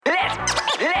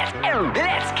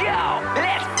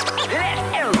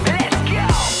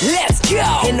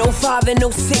in '05 and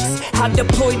 '06, I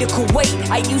deployed to Kuwait.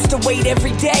 I used to wait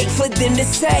every day for them to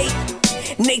say,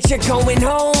 nature going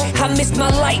home. I missed my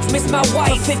life, missed my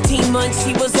wife. For 15 months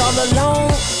she was all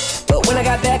alone. But when I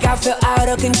got back, I felt out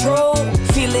of control.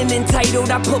 Feeling entitled,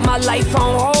 I put my life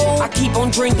on hold. I keep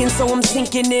on drinking, so I'm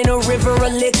sinking in a river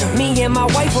of liquor. Me and my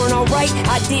wife weren't alright,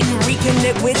 I didn't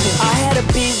reconnect with her. I had a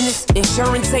business,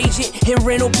 insurance agent, and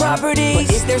rental properties.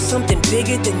 But is there something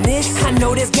bigger than this? I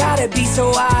know there's gotta be,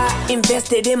 so I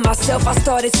invested in myself. I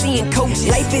started seeing coaches.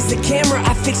 Life is a camera,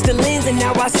 I fixed the lens, and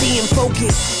now I see in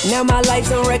focus. Now my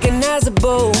life's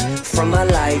unrecognizable from my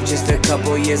life just a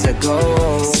couple years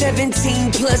ago.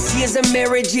 17 plus years of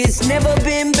marriage, it's never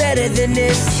been better than this.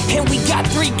 And we got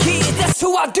 3 kids, that's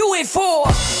who I do it for.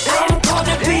 I'm called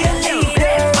to be a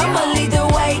leader, I'ma lead the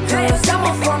way, cause I'm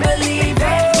a firm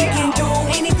believer. We can do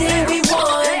anything we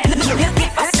want.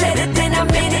 If I said it, then I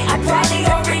meant it. I probably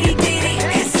already did it.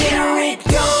 Consider it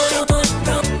done.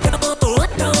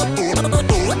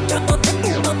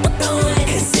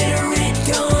 Consider it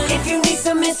done. If you need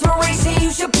some inspiration,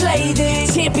 you should play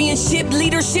this Championship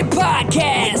Leadership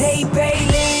Podcast with Nate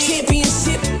Bailey.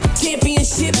 Championship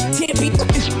Leadership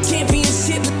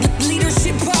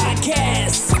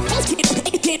Podcast.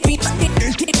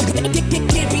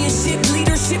 Championship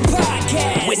Leadership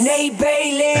Podcast with Nate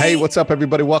Bailey. Hey, what's up,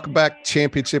 everybody? Welcome back.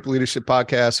 Championship Leadership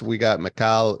Podcast. We got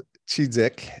Michael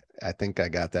Cizek. I think I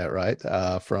got that right.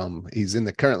 He's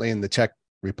currently in the Czech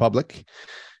Republic.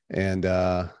 And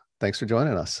thanks for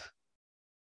joining us.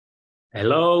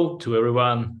 Hello to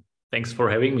everyone. Thanks for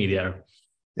having me there.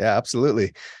 Yeah,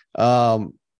 absolutely.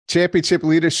 Championship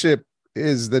Leadership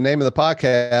is the name of the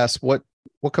podcast. What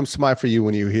comes to mind for you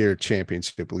when you hear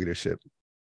championship leadership?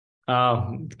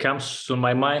 It comes to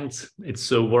my mind.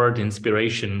 It's a word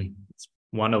inspiration. It's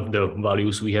one of the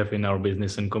values we have in our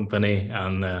business and company,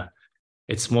 and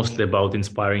it's mostly about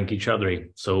inspiring each other.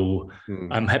 So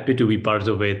I'm happy to be part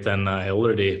of it, and I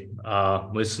already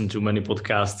listened to many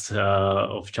podcasts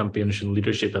of championship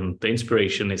leadership, and the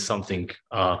inspiration is something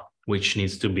which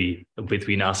needs to be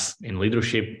between us in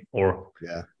leadership or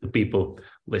the people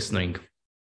listening.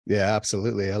 Yeah,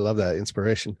 absolutely. I love that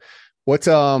inspiration. Let's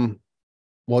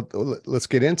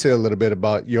get into a little bit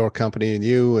about your company and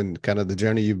you and kind of the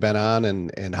journey you've been on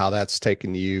and how that's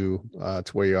taken you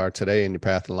to where you are today in your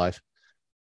path in life.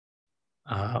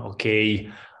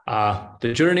 Okay.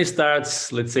 The journey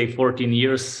starts, let's say 14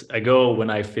 years ago when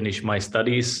I finished my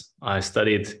studies. I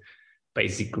studied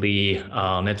basically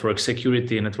network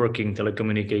security, networking,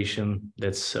 telecommunication.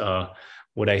 That's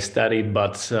what I studied,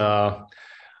 but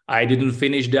I didn't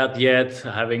finish that yet,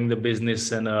 having the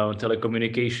business and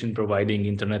telecommunication, providing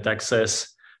internet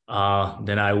access.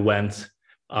 Then I went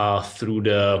through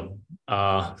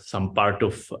some part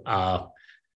of,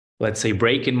 let's say,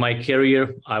 break in my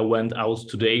career. I went out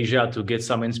to the Asia to get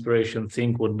some inspiration,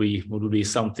 think what would be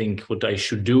something what I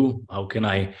should do. How can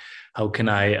I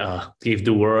give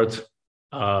the world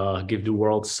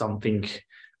something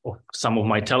of some of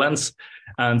my talents.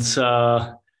 And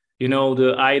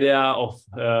the idea of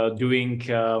doing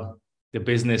the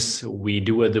business we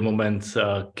do at the moment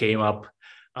came up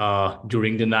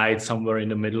during the night, somewhere in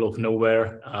the middle of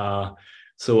nowhere.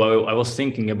 So I was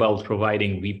thinking about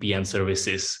providing VPN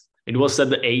services. It was at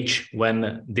the age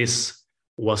when this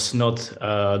was not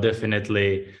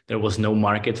definitely, there was no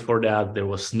market for that. There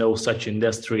was no such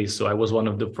industry. So I was one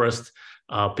of the first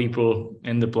people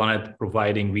in the planet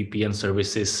providing VPN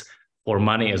services for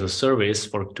money as a service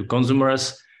to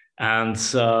consumers. And,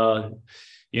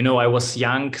 I was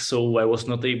young, so I was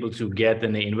not able to get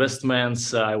any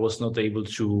investments. I was not able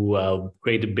to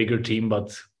create a bigger team,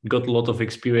 but got a lot of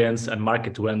experience, and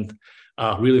market went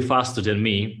really faster than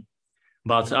me.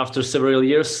 But after several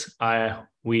years,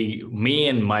 me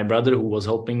and my brother, who was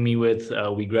helping me with,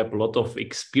 we grabbed a lot of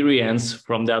experience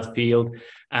from that field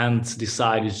and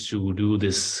decided to do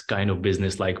this kind of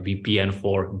business like VPN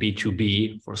for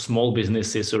B2B, for small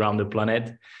businesses around the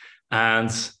planet.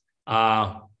 And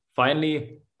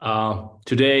finally,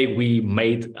 today we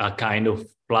made a kind of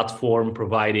platform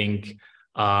providing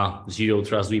zero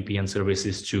trust VPN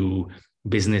services to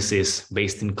businesses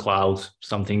based in cloud,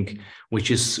 something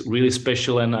which is really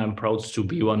special. And I'm proud to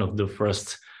be one of the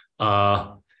first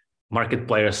market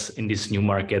players in this new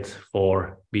market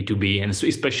for B2B, and so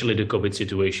especially the COVID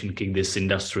situation kicked this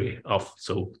industry off.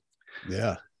 So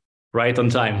yeah, right on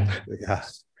time. Yeah,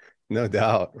 no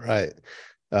doubt. Right.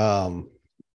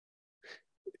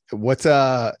 What's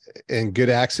in Good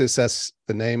Access? That's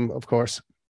the name, of course.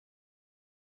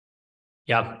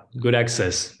 Yeah, Good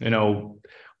Access.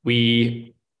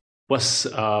 We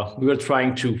were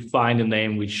trying to find a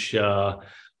name which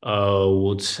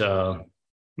would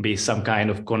be some kind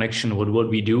of connection with what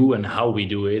we do and how we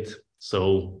do it.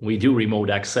 So we do remote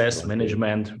access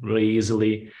management really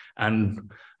easily,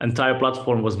 and entire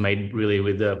platform was made really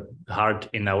with the heart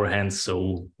in our hands.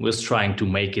 So we're trying to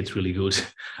make it really good,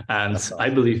 and awesome. I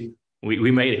believe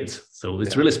we made it. So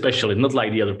it's really special. It's not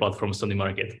like the other platforms on the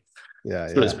market.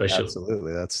 It's really special.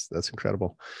 Absolutely, that's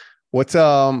incredible. What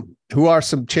who are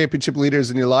some championship leaders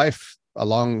in your life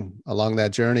along that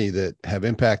journey that have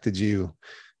impacted you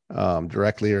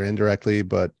directly or indirectly,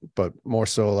 but more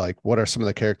so, like, what are some of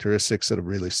the characteristics that have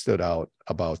really stood out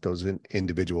about those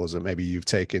individuals that maybe you've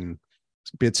taken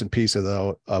bits and pieces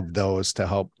of those to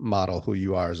help model who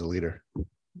you are as a leader?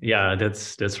 Yeah,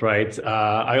 that's right.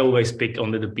 I always pick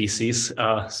only the pieces.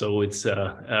 So it's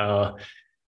I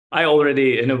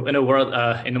already in a world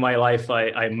in my life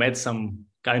I met some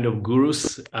kind of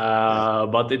gurus,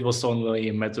 but it was only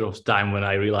a matter of time when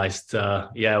I realized,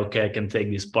 okay, I can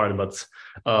take this part, but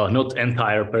not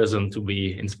entire person to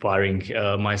be inspiring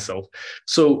myself.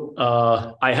 So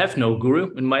I have no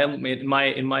guru in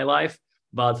my life,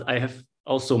 but I have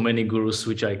also many gurus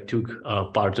which I took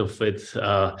part of it.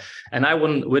 And I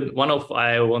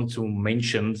want to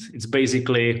mention, it's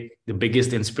basically the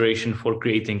biggest inspiration for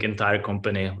creating entire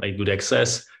company like Good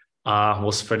Access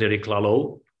was Frederick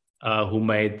Laloux. Who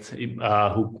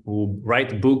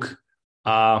write a book,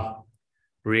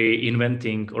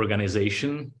 Reinventing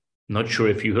Organization. Not sure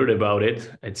if you heard about it.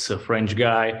 It's a French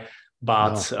guy,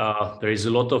 but there is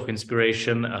a lot of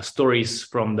inspiration, stories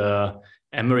from the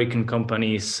American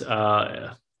companies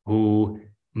who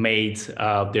made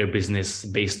their business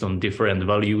based on different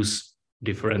values,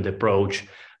 different approach,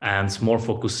 and more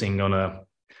focusing on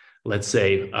let's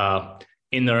say,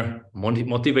 inner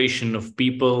motivation of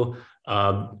people,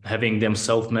 having them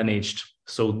self-managed.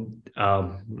 So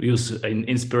use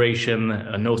inspiration,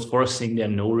 no forcing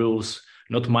them, no rules,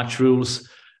 not much rules,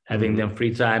 having them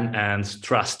free time, and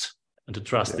trust. And the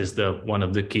trust is one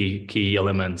of the key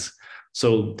elements.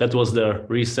 So that was the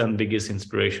recent biggest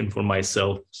inspiration for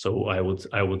myself. So I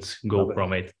would go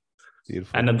from it.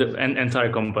 Beautiful. And the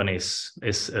entire company is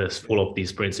full of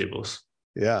these principles.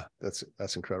 Yeah,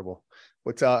 that's incredible.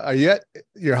 What are you at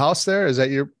your house there? Is that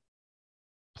your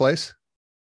place?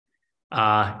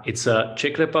 It's a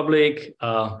Czech Republic,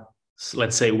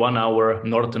 let's say 1 hour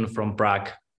northern from Prague.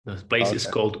 The place is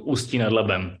called Ústí nad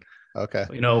Labem. Okay.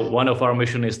 One of our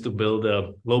mission is to build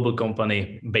a global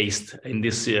company based in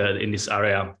this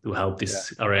area to help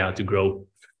this area to grow.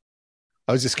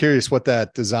 I was just curious what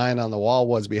that design on the wall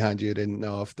was behind you. I didn't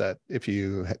know if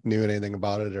you knew anything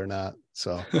about it or not.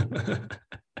 So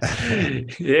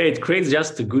it creates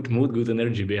just a good mood, good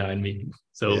energy behind me.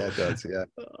 So it does. Yeah.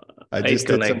 I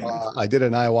did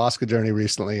an ayahuasca journey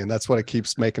recently, and that's what it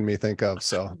keeps making me think of.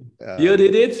 So you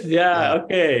did it? Yeah.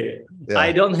 Okay. Yeah.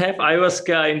 I don't have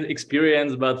ayahuasca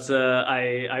experience, but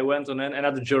I went on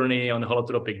another journey on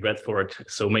holotropic breathwork.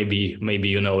 So maybe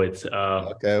you know it.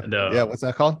 Okay. What's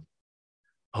that called?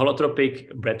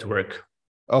 Holotropic breathwork.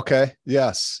 Okay.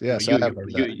 Yes.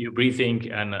 You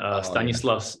breathing, and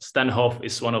Stanislav Stanhoff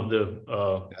is one of the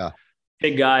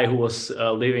a guy who was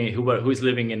who is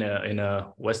living in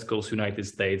a West Coast United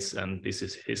States, and this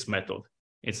is his method.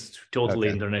 It's totally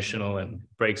international and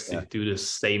breaks to the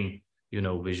same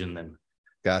vision and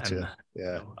gotcha.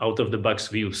 Out of the box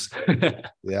views.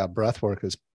 Breath work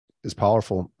is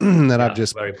powerful. And I've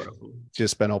just very powerful.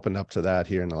 Just been opened up to that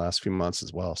here in the last few months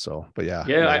as well. So, but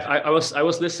I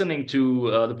was listening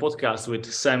to the podcast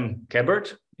with Sam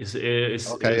Cabert. Is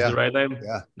the right name?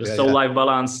 The Soul Life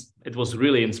Balance. It was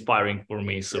really inspiring for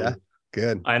me. So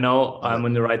good. I know I'm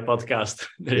on the right podcast.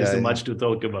 There is much to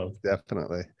talk about.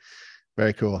 Definitely.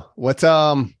 Very cool. What's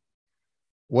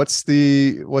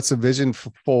the vision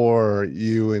for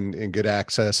you and Good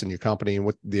Access and your company,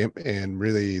 and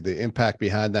really the impact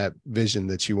behind that vision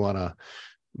that you want to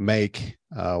make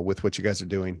with what you guys are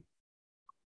doing?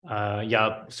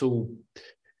 So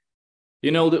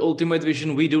the ultimate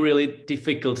vision, we do really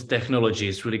difficult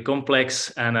technologies, really complex,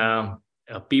 and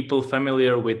people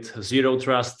familiar with zero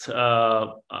trust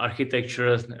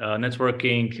architecture,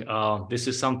 networking. This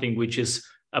is something which is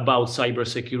about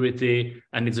cybersecurity,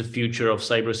 and it's a future of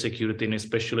cybersecurity, and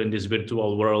especially in this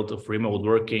virtual world of remote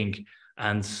working,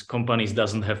 and companies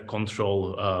doesn't have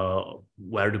control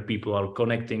where the people are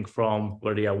connecting from,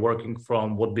 where they are working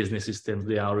from, what business systems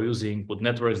they are using, what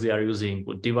networks they are using,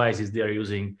 what devices they are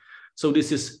using. So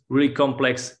this is really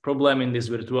complex problem in this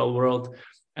virtual world,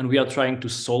 and we are trying to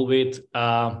solve it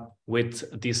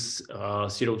with this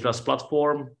zero trust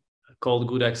platform called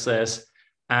Good Access.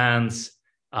 And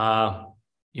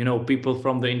people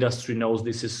from the industry knows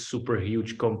this is super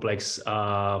huge, complex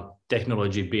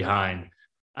technology behind.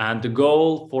 And the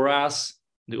goal for us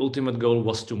the ultimate goal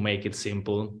was to make it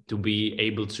simple, to be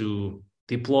able to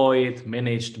deploy it,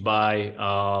 managed by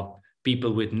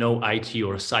people with no IT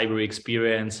or cyber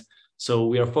experience. So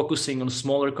we are focusing on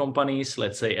smaller companies,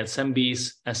 let's say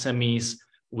SMBs, SMEs,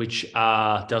 which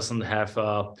doesn't have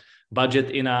budget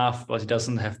enough, but it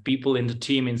doesn't have people in the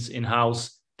team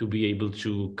in-house to be able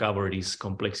to cover these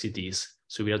complexities.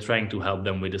 So we are trying to help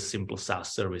them with a simple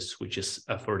SaaS service, which is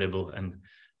affordable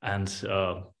and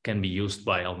can be used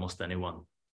by almost anyone.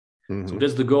 Mm-hmm. So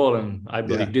that's the goal, and I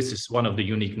believe this is one of the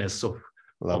uniqueness of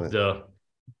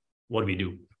what we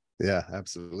do. Yeah,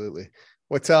 absolutely.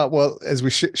 What's well, as we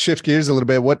shift gears a little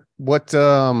bit, what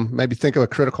maybe think of a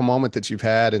critical moment that you've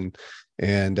had and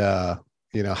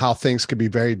you know, how things could be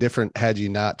very different had you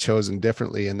not chosen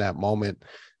differently in that moment.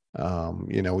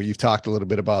 You know, you've talked a little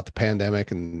bit about the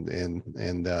pandemic and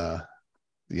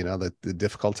you know, the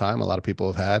difficult time a lot of people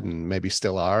have had and maybe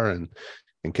still are and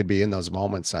could be in those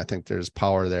moments. I think there's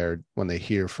power there when they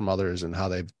hear from others and how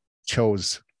they've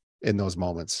chose in those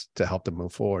moments to help them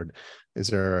move forward. Is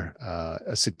there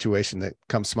a situation that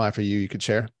comes to mind for you could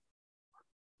share?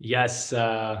 Yes,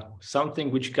 something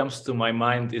which comes to my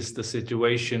mind is the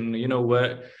situation, you know,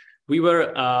 where we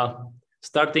were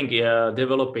starting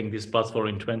developing this platform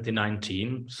in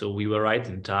 2019. So we were right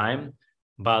in time,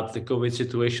 but the COVID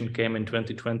situation came in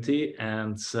 2020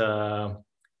 and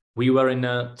we were in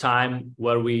a time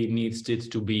where we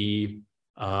needed to be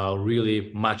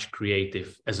really much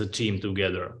creative as a team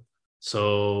together.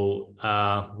 So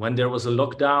when there was a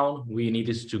lockdown, we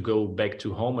needed to go back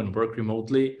to home and work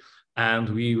remotely. And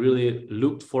we really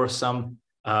looked for some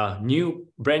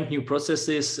brand new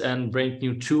processes and brand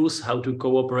new tools, how to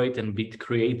cooperate and be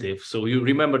creative. So you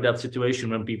remember that situation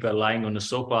when people are lying on the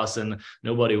sofas and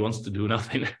nobody wants to do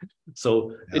nothing.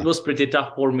 So it was pretty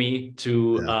tough for me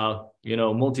to, you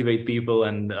know, motivate people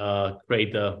and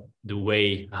create the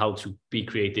way how to be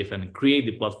creative and create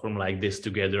the platform like this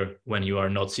together when you are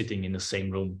not sitting in the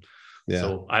same room.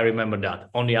 So I remember that.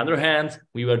 On the other hand,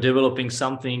 we were developing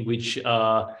something which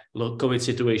COVID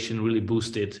situation really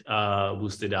boosted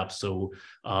up. So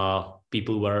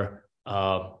people were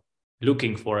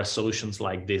looking for solutions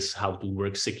like this, how to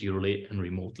work securely and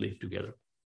remotely together.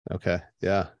 Okay.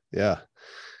 Yeah.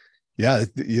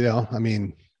 You know, I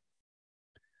mean,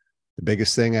 the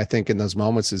biggest thing I think in those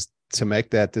moments is to make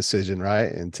that decision, right?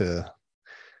 And to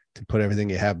put everything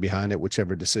you have behind it,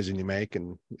 whichever decision you make.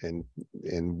 And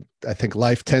I think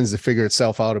life tends to figure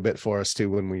itself out a bit for us too,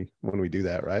 when we do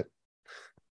that. Right.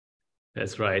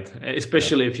 That's right.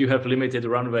 Especially if you have limited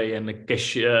runway and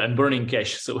cash and burning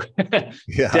cash. So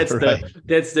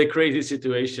that's the crazy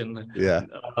situation. Yeah.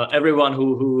 Everyone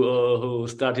who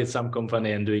started some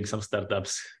company and doing some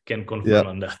startups can confirm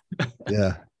on that.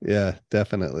 Yeah,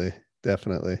 definitely.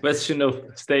 Question of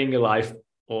staying alive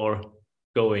or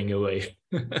going away.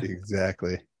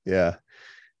 Exactly. Yeah.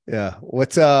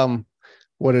 What's something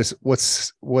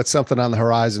on the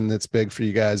horizon that's big for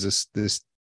you guys this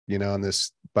you know, and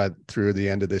this through the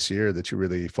end of this year that you're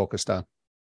really focused on?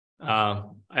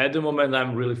 At the moment,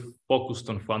 I'm really focused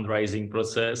on fundraising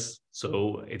process.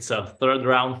 So it's a third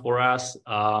round for us.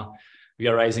 We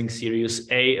are raising Series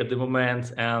A at the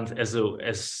moment, and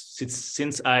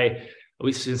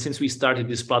since we started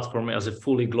this platform as a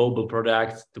fully global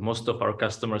product, most of our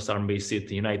customers are based in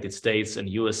the United States and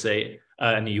USA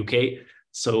and the UK.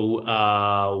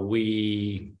 So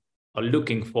we are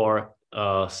looking for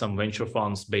some venture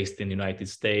funds based in the United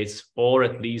States, or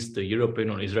at least the European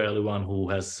or Israeli one who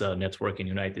has a network in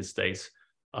the United States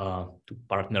to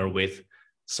partner with.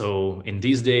 So in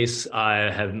these days,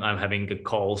 I'm having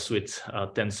calls with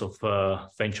tens of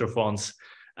venture funds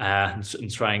and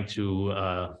trying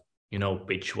to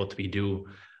pitch what we do.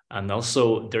 And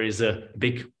also there is a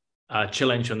big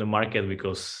challenge on the market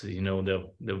because, you know,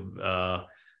 the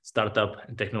startup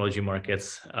and technology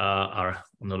markets are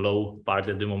on the low part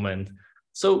at the moment.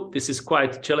 So this is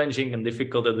quite challenging and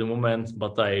difficult at the moment,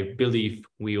 but I believe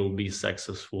we will be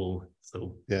successful.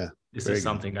 So this is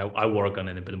something I work on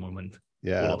at the moment.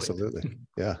 Yeah, absolutely.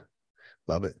 Yeah.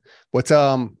 Love it. What's,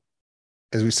 as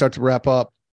we start to wrap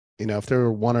up, you know, if there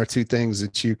were one or two things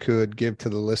that you could give to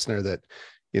the listener that,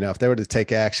 you know, if they were to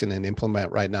take action and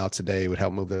implement right now today would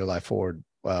help move their life forward,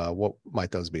 what might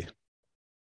those be?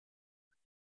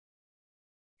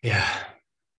 Yeah.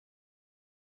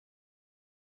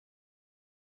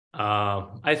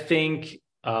 I think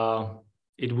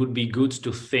it would be good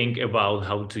to think about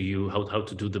how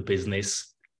to do the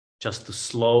business, just to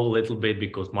slow a little bit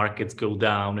because markets go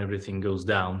down, everything goes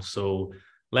down. So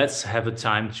let's have a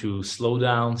time to slow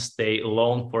down, stay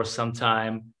alone for some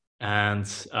time, and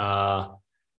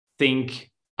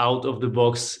think out of the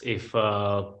box if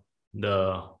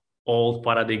the old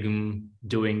paradigm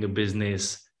doing the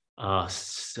business,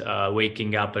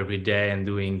 waking up every day and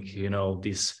doing,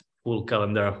 this full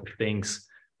calendar of things,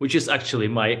 which is actually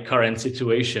my current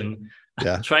situation.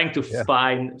 Trying to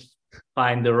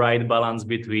find the right balance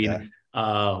between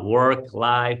work,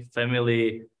 life,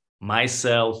 family,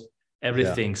 myself,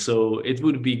 everything. So it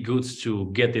would be good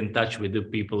to get in touch with the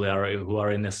people who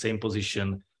are in the same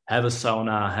position, have a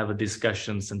sauna, have a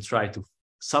discussions, and try to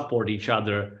support each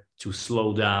other to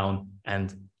slow down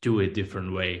and do it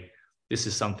different way. This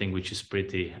is something which is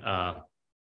pretty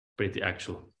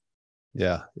actual.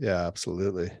 Yeah,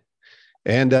 absolutely.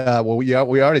 And we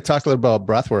already talked a little about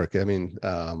breath work. I mean,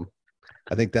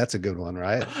 I think that's a good one,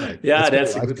 right?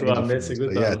 That's a good one. That's a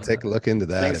good one. Yeah, take a look into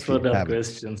that. Thanks for the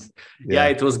questions. Yeah,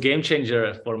 it was game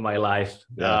changer for my life,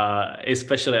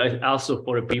 especially also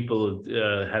for people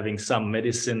having some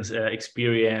medicine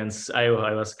experience,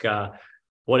 ayahuasca,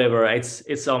 whatever.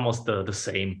 It's almost the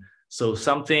same. So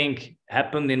something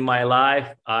happened in my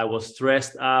life. I was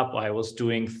stressed up. I was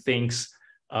doing things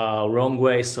wrong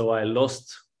way. So I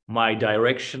lost my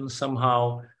direction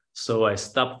somehow. So I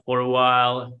stopped for a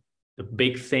while. The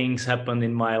big things happened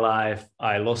in my life.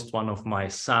 I lost one of my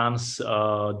sons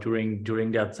during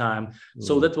that time.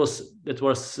 So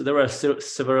there were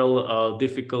several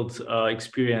difficult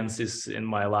experiences in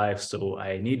my life. So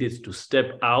I needed to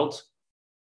step out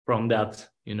from that,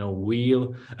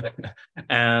 wheel.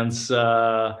 And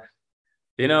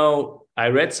I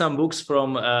read some books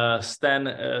from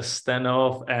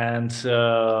Stanhope and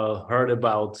heard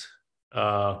about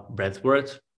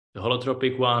breathwork, the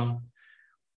holotropic one.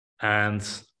 And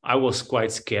I was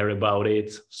quite scared about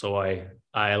it. So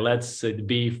I let it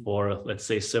be for, let's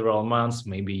say, several months,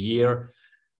 maybe a year.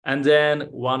 And then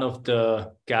one of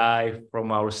the guy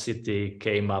from our city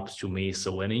came up to me.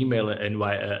 So an email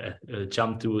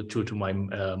jumped to my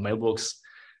mailbox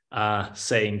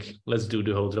saying, let's do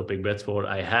the holotropic breathwork.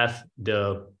 I have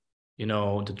the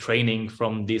training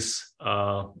from this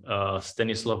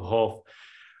Stanislav Hof,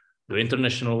 the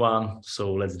international one.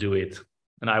 So let's do it.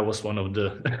 And I was one of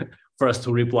the first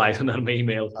to reply to that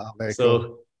email. Oh, so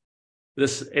cool.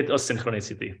 it was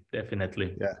synchronicity,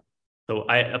 definitely. Yeah. So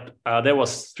there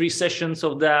was 3 sessions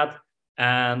of that,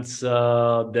 and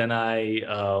then I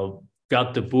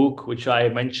got the book which I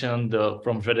mentioned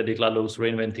from Frederick Lado's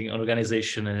Reinventing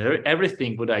Organization, and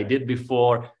everything what I did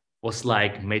before was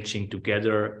like matching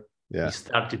together. Yeah. We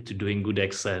started to doing good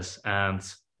access, and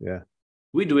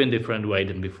we do in different way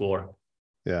than before.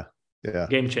 Yeah.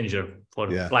 Game changer for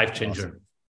life changer.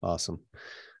 Awesome.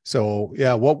 So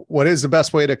what is the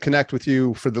best way to connect with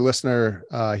you for the listener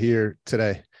here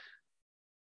today?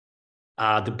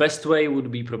 The best way would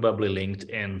be probably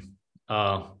LinkedIn.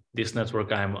 This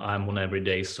network I'm on every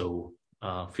day. So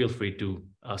feel free to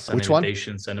send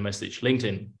invitations, send a message.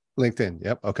 LinkedIn.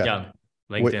 Yep. Okay. Yeah.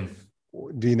 LinkedIn.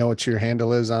 Do you know what your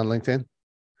handle is on LinkedIn?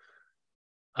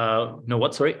 No,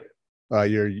 what? Sorry.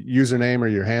 Your username or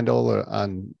your handle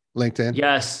on LinkedIn?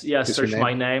 Yes. Search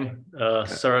my name.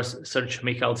 Search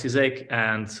Michael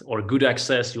Cizek or Good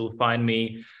Access. You'll find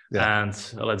me. Yeah.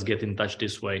 And let's get in touch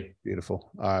this way. Beautiful.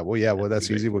 All right. Well,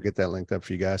 that's easy. We'll get that linked up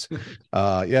for you guys.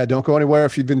 Don't go anywhere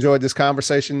if you've enjoyed this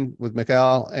conversation with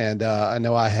Michal. And I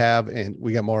know I have, and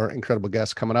we got more incredible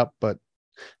guests coming up. But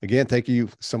again, thank you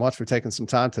so much for taking some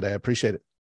time today. I appreciate it.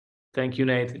 Thank you,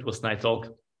 Nate. It was nice talk.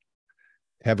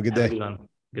 Have a good day.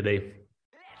 Good day.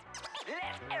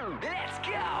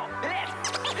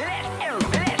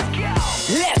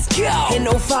 Let's go. In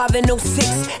 05 and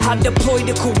 06, I deployed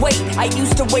to Kuwait. I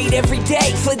used to wait every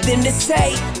day for them to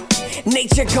say,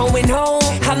 nature going home.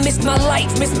 I missed my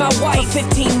life, missed my wife. For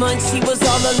 15 months, she was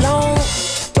all alone.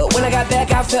 But when I got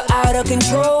back, I felt out of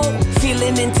control.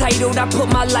 Feeling entitled, I put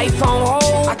my life on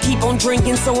hold. I keep on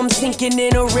drinking, so I'm sinking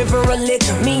in a river of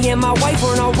liquor. Me and my wife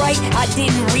weren't alright, I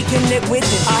didn't reconnect with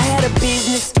her. I had a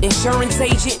business, insurance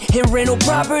agent, and rental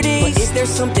properties. But is there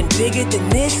something bigger than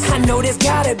this? I know there's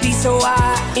gotta be, so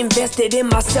I invested in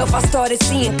myself. I started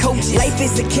seeing coaches. Life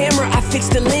is a camera, I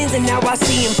fixed the lens, and now I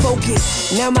see in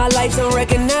focus. Now my life's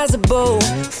unrecognizable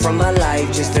from my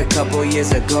life just a couple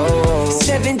years ago.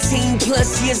 17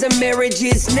 plus years of marriage,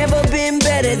 it's never been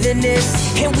better than this.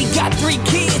 And we got 3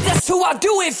 kids, that's who I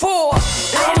do it for.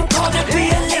 I'm called to be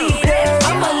a leader,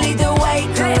 I'ma lead the way,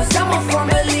 cause I'm a firm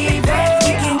believer.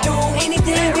 We can do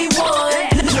anything we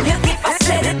want. If I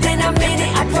said it, then I meant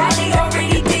it, I probably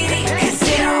already did it.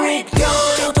 Consider it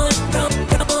done.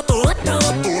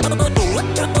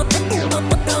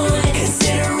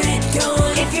 Consider it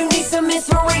done. If you need some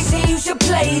inspiration, you should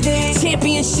play this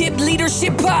Championship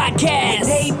Leadership Podcast.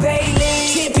 Hey, Bailey.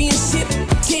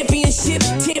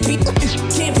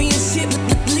 Championship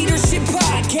Leadership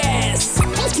Podcast.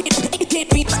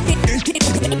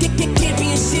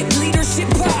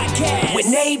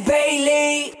 ZTNA, Bailey.